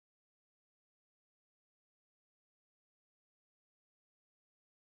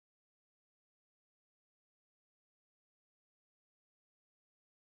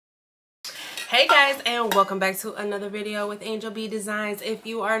Hey guys, and welcome back to another video with Angel B Designs. If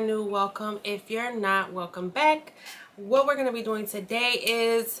you are new, welcome. If you're not, welcome back. What we're going to be doing today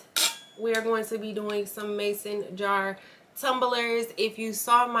is we are going to be doing some mason jar tumblers. If you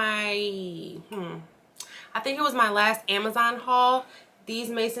saw my I think it was my last Amazon haul, these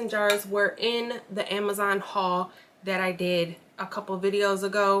mason jars were in the Amazon haul that I did a couple videos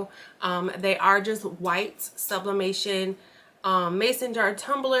ago. They are just white sublimation mason jar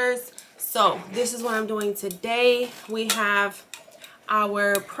tumblers. So this is what I'm doing today. We have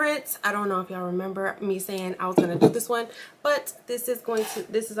our prints. I don't know if y'all remember me saying I was going to do this one, but this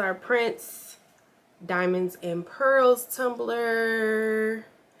is our Prince Diamonds and Pearls tumbler,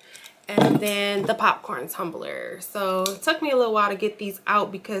 and then the popcorn tumbler. So it took me a little while to get these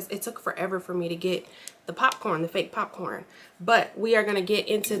out because it took forever for me to get the popcorn, the fake popcorn. But we are going to get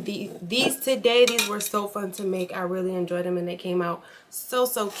into these today. These were so fun to make. I really enjoyed them and they came out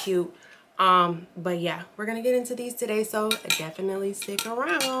so cute. But yeah, we're gonna get into these today, so definitely stick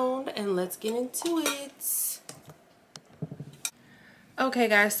around and let's get into it. Okay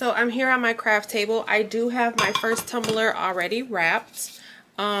guys, so I'm here on my craft table. I do have my first tumbler already wrapped.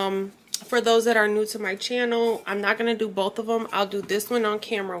 For those that are new to my channel, I'm not gonna do both of them. I'll do this one on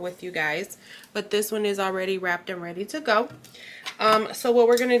camera with you guys, but this one is already wrapped and ready to go. So what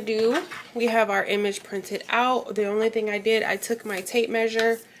we're gonna do, we have our image printed out. The only thing I did, I took my tape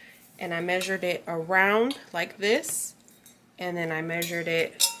measure and I measured it around like this, and then I measured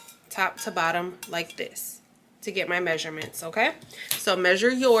it top to bottom like this to get my measurements. Okay, so measure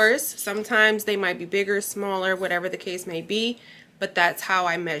yours. Sometimes they might be bigger, smaller, whatever the case may be, but that's how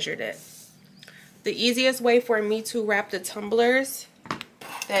I measured it. The easiest way for me to wrap the tumblers,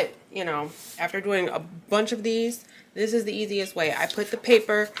 that, you know, after doing a bunch of these, this is the easiest way. I put the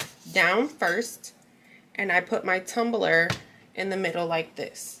paper down first and I put my tumbler in the middle like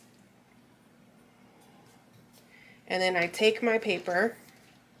this. And then I take my paper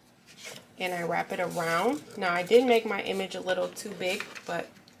and I wrap it around. Now I did make my image a little too big, but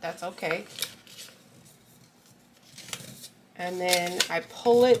that's okay. And then I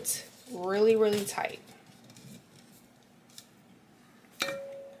pull it really tight.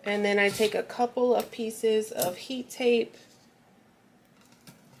 And then I take a couple of pieces of heat tape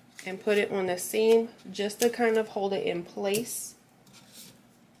and put it on the seam just to kind of hold it in place,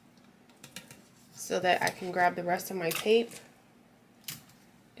 so that I can grab the rest of my tape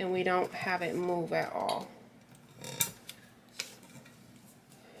and we don't have it move at all.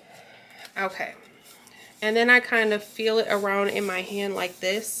 Okay, and then I kind of feel it around in my hand like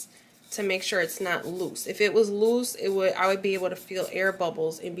this to make sure it's not loose. If it was loose, I would be able to feel air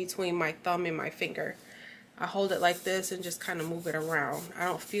bubbles in between my thumb and my finger. I hold it like this and just kind of move it around. I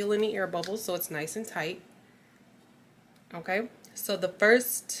don't feel any air bubbles, so it's nice and tight. Okay, so the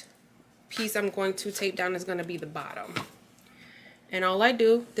first piece I'm going to tape down is going to be the bottom. And all I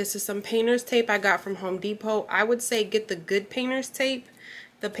do, this is some painter's tape I got from Home Depot. I would say get the good painter's tape.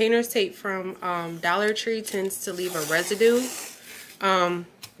 The painter's tape from Dollar Tree tends to leave a residue.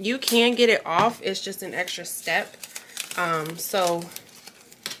 You can get it off, it's just an extra step. So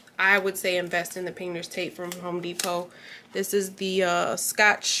I would say invest in the painter's tape from Home Depot. This is the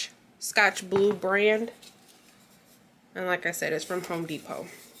Scotch Blue brand. And like I said, it's from Home Depot.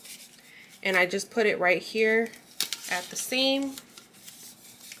 And I just put it right here at the seam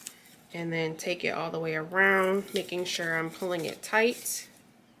and then take it all the way around, making sure I'm pulling it tight.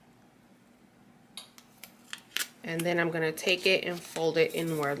 And then I'm going to take it and fold it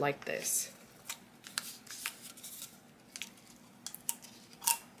inward like this.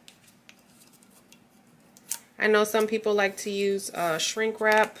 I know some people like to use shrink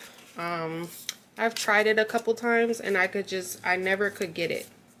wrap. I've tried it a couple times and I never could get it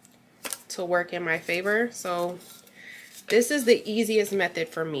to work in my favor. So this is the easiest method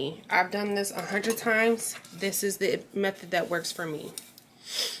for me. I've done this 100 times. This is the method that works for me.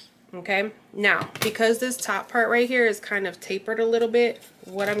 Okay, now because this top part right here is kind of tapered a little bit,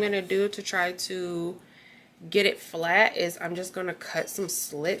 what I'm going to do to try to get it flat is I'm just going to cut some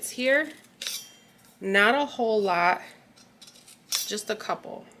slits here. Not a whole lot, just a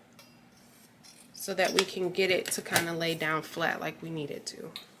couple, so that we can get it to kind of lay down flat like we need it to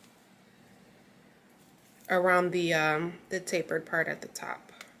around the tapered part at the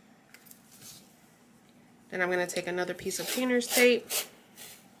top. Then I'm going to take another piece of painter's tape.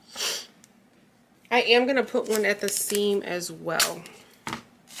 I am going to put one at the seam as well.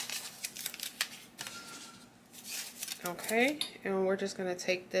 Okay, and we're just going to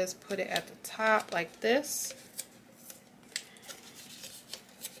take this, put it at the top like this,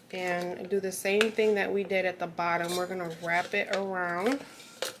 and do the same thing that we did at the bottom. We're going to wrap it around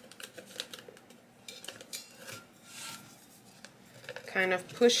kind of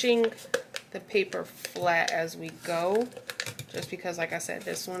pushing the paper flat as we go, just because, like I said,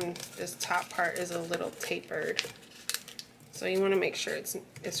 this top part is a little tapered. So you want to make sure it's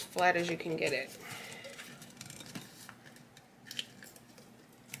as flat as you can get it.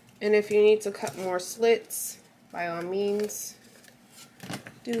 And if you need to cut more slits, by all means,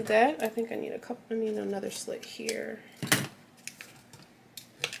 do that. I think I need another slit here.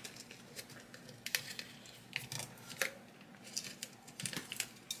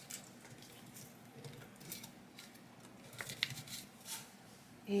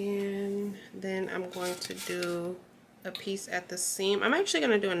 And then I'm going to do a piece at the seam. I'm actually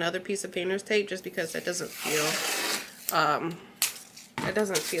going to do another piece of painter's tape just because that doesn't feel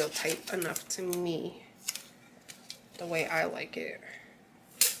tight enough to me the way I like it.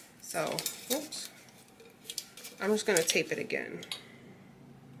 So, oops. I'm just going to tape it again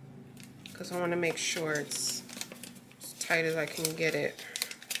because I want to make sure it's as tight as I can get it.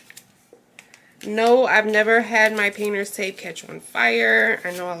 No, I've never had my painter's tape catch on fire.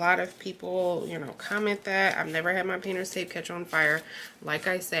 I know a lot of people, you know, comment that. I've never had my painter's tape catch on fire. Like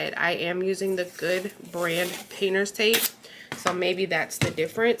I said, I am using the good brand painter's tape, so maybe that's the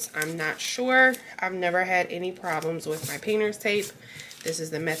difference. I'm not sure. I've never had any problems with my painter's tape. This is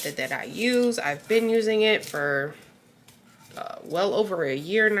the method that I use. I've been using it for well over a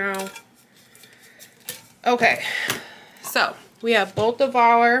year now. Okay, so we have both of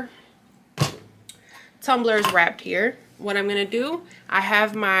our tumblers wrapped here. What I'm gonna do, I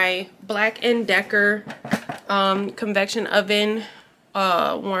have my Black & Decker convection oven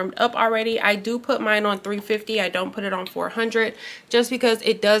warmed up already. I do put mine on 350. I don't put it on 400 just because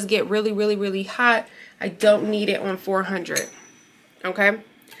it does get really hot. I don't need it on 400. Okay,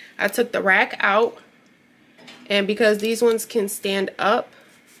 I took the rack out, and because these ones can stand up,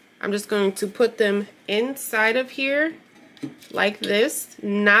 I'm just going to put them inside of here like this,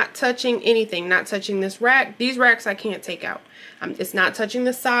 not touching anything, not touching this rack. These racks I can't take out. It's not touching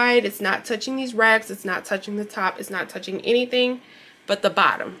the side, it's not touching these racks, it's not touching the top, it's not touching anything but the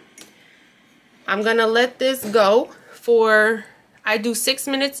bottom. I'm gonna let this go for, I do 6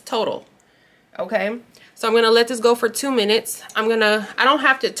 minutes total. Okay, so I'm gonna let this go for 2 minutes. I don't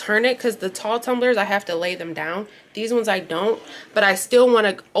have to turn it because the tall tumblers I have to lay them down. These ones I don't, but I still want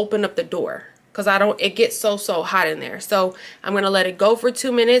to open up the door because it gets so hot in there. So I'm gonna let it go for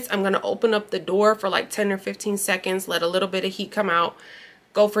 2 minutes. I'm gonna open up the door for like 10 or 15 seconds, let a little bit of heat come out,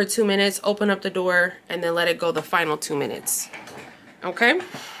 go for 2 minutes, open up the door, and then let it go the final 2 minutes. Okay,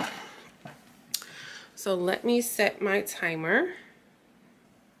 so let me set my timer.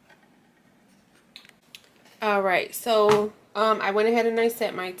 All right, so I went ahead and I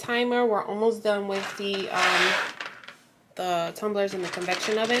set my timer. We're almost done with the tumblers in the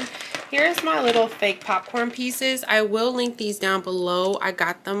convection oven. Here's my little fake popcorn pieces. I will link these down below. I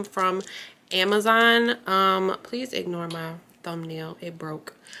got them from Amazon. Please ignore my thumbnail, it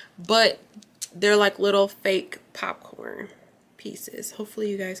broke. But they're like little fake popcorn pieces. Hopefully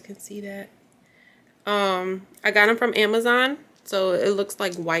you guys can see that. I got them from Amazon, so it looks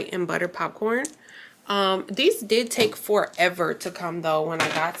like white and butter popcorn. These did take forever to come though when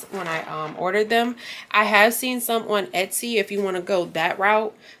I ordered them. I have seen some on Etsy if you want to go that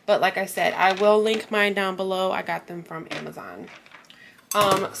route, but like I said, I will link mine down below. I got them from Amazon.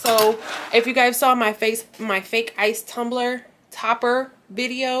 So if you guys saw my fake ice tumbler topper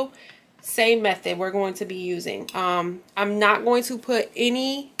video, same method we're going to be using. I'm not going to put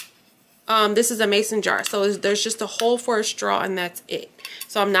any, this is a mason jar, so there's just a hole for a straw and that's it.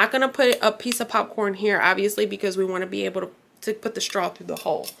 So I'm not going to put a piece of popcorn here, obviously, because we want to be able to put the straw through the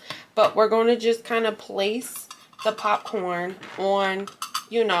hole. But we're going to just kind of place the popcorn on,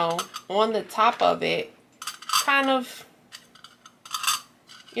 you know, on the top of it, kind of,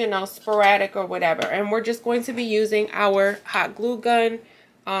 you know, sporadic or whatever. And we're just going to be using our hot glue gun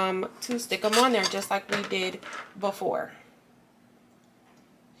to stick them on there just like we did before.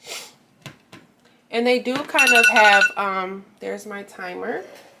 And they do kind of have, there's my timer.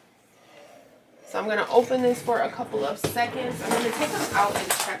 So I'm going to open this for a couple of seconds. I'm going to take them out and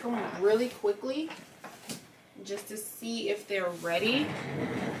check them really quickly just to see if they're ready.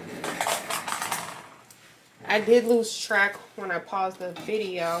 I did lose track when I paused the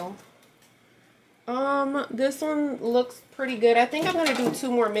video. This one looks pretty good. I think I'm going to do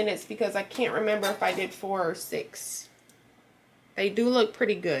 2 more minutes because I can't remember if I did 4 or 6. They do look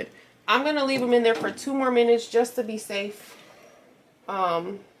pretty good. I'm going to leave them in there for 2 more minutes just to be safe.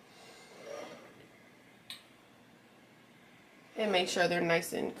 And make sure they're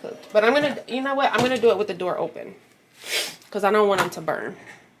nice and cooked. But I'm going to, you know what? I'm going to do it with the door open because I don't want them to burn.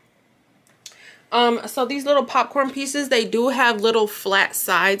 So these little popcorn pieces, they do have little flat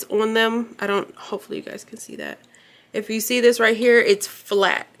sides on them. Hopefully you guys can see that. If you see this right here, it's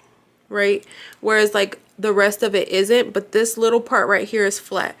flat, right? Whereas like the rest of it isn't, but this little part right here is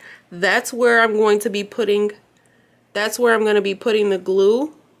flat. That's where I'm going to be putting, the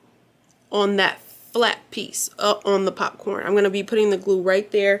glue on that flat piece on the popcorn. I'm going to be putting the glue right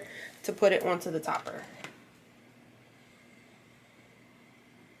there to put it onto the topper.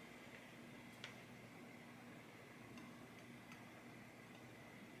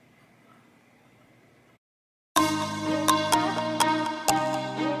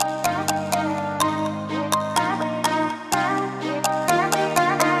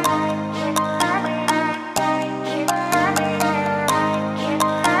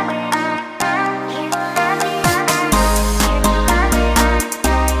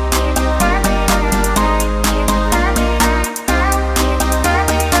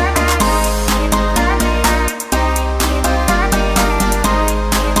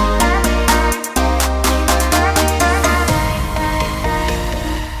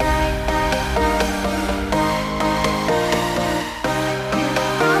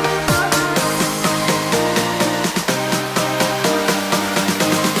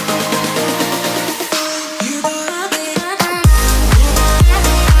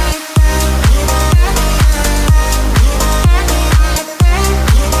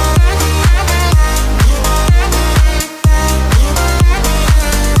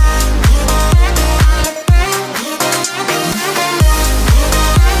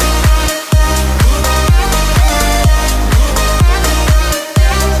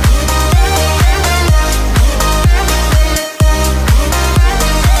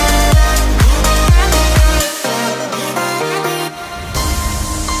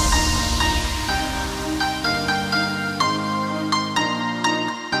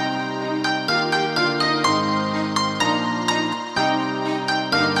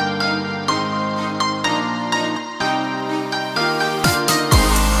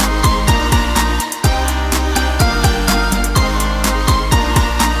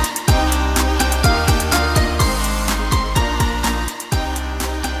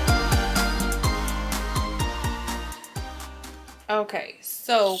 Okay,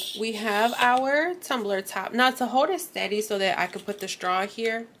 so we have our tumbler top. Now to hold it steady so that I could put the straw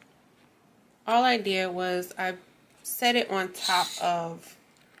here, all I did was I set it on top of,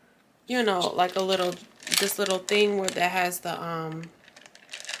 you know, like this little thing where that has the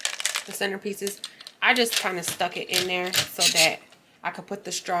centerpieces. I just kind of stuck it in there so that I could put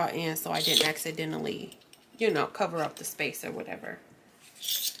the straw in so I didn't accidentally, you know, cover up the space or whatever.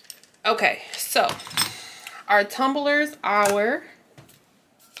 Okay, so our tumblers are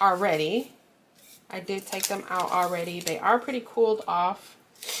ready. I did take them out already. They are pretty cooled off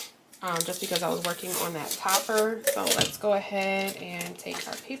just because I was working on that topper. So let's go ahead and take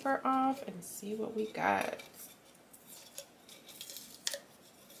our paper off and see what we got.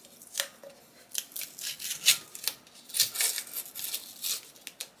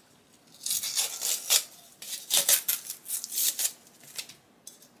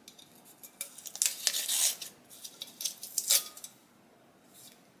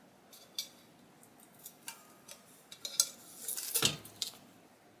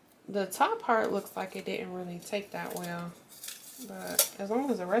 The top part looks like it didn't really take that well, but as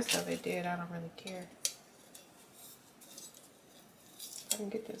long as the rest of it did, I don't really care. I can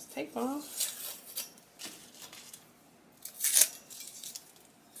get this tape off.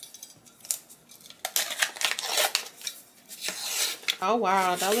 Oh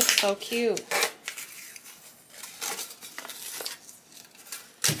wow, that looks so cute.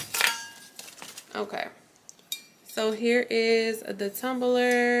 Okay. So here is the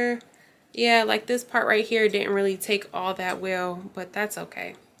tumbler. Yeah, like this part right here didn't really take all that well, but that's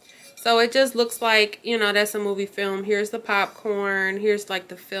okay. So it just looks like, you know, that's a movie film. Here's the popcorn. Here's like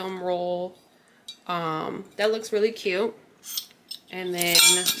the film roll. That looks really cute. And then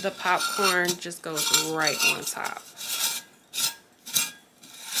the popcorn just goes right on top.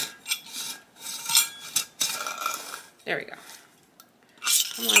 There we go.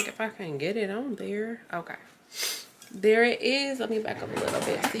 I'm like, if I can get it on there. Okay. There it is. Let me back up a little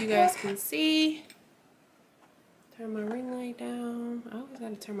bit so you guys can see. Turn my ring light down. I always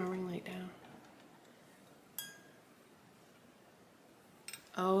gotta turn my ring light down.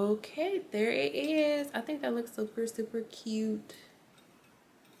 Okay, there it is. I think that looks super, super cute.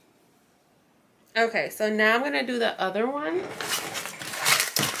 Okay, so now I'm gonna do the other one,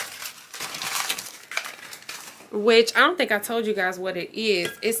 which I don't think I told you guys what it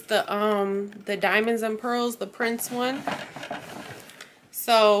is. It's the Diamonds and Pearls, the Prince one.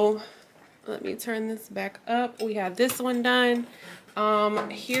 So Let me turn this back up. We have this one done.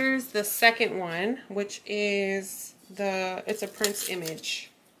 Here's the second one, which is it's a Prince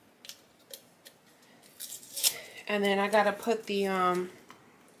image. And then I gotta put the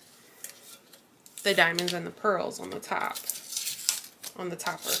diamonds and the pearls on the top, on the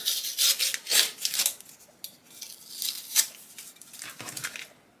topper.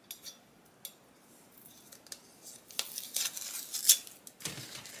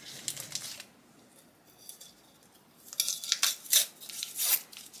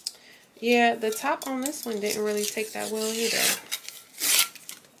 Yeah, the top on this one didn't really take that well either.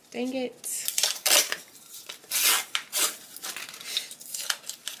 Dang it.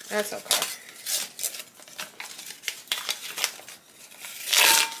 That's okay.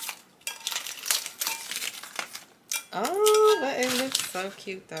 Oh, but it looks so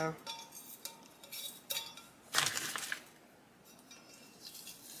cute though.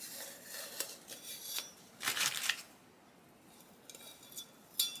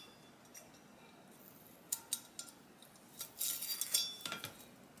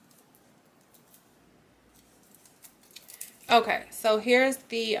 Okay, so here's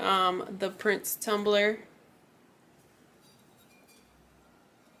the Prince tumbler.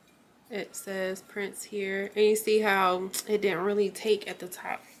 It says Prince here, and you see how it didn't really take at the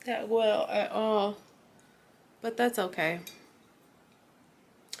top that well at all, but that's okay.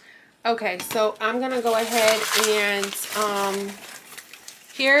 Okay, so I'm gonna go ahead and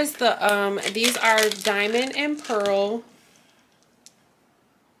here's the these are diamond and pearl.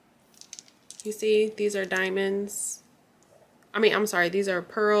 You see, these are diamonds. I'm sorry, these are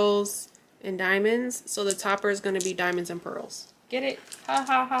pearls and diamonds. So the topper is going to be diamonds and pearls. Get it? Ha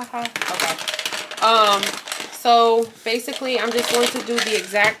ha ha ha. Okay. So basically I'm just going to do the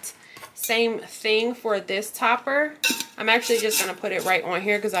exact same thing for this topper. I'm actually just going to put it right on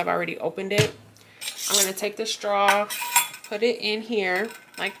here because I've already opened it. I'm going to take the straw, put it in here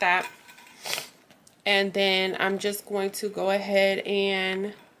like that. And then I'm just going to go ahead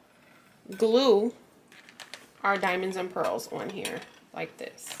and glue our diamonds and pearls on here like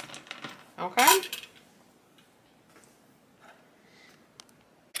this. Okay.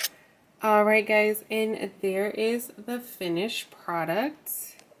 All right, guys, and there is the finished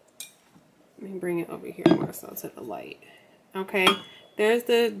product. Let me bring it over here more so to the light. Okay, there's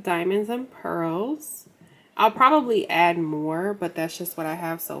the diamonds and pearls. I'll probably add more, but that's just what I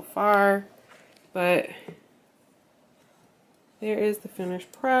have so far. But there is the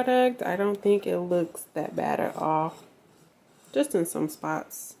finished product. I don't think it looks that bad at all. Just in some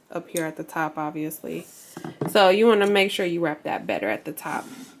spots up here at the top, obviously. So you want to make sure you wrap that better at the top.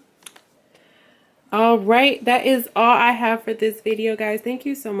 All right, that is all I have for this video, guys. Thank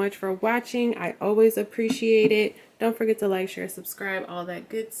you so much for watching. I always appreciate it. Don't forget to like, share, subscribe, all that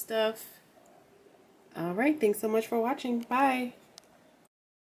good stuff. All right, thanks so much for watching. Bye.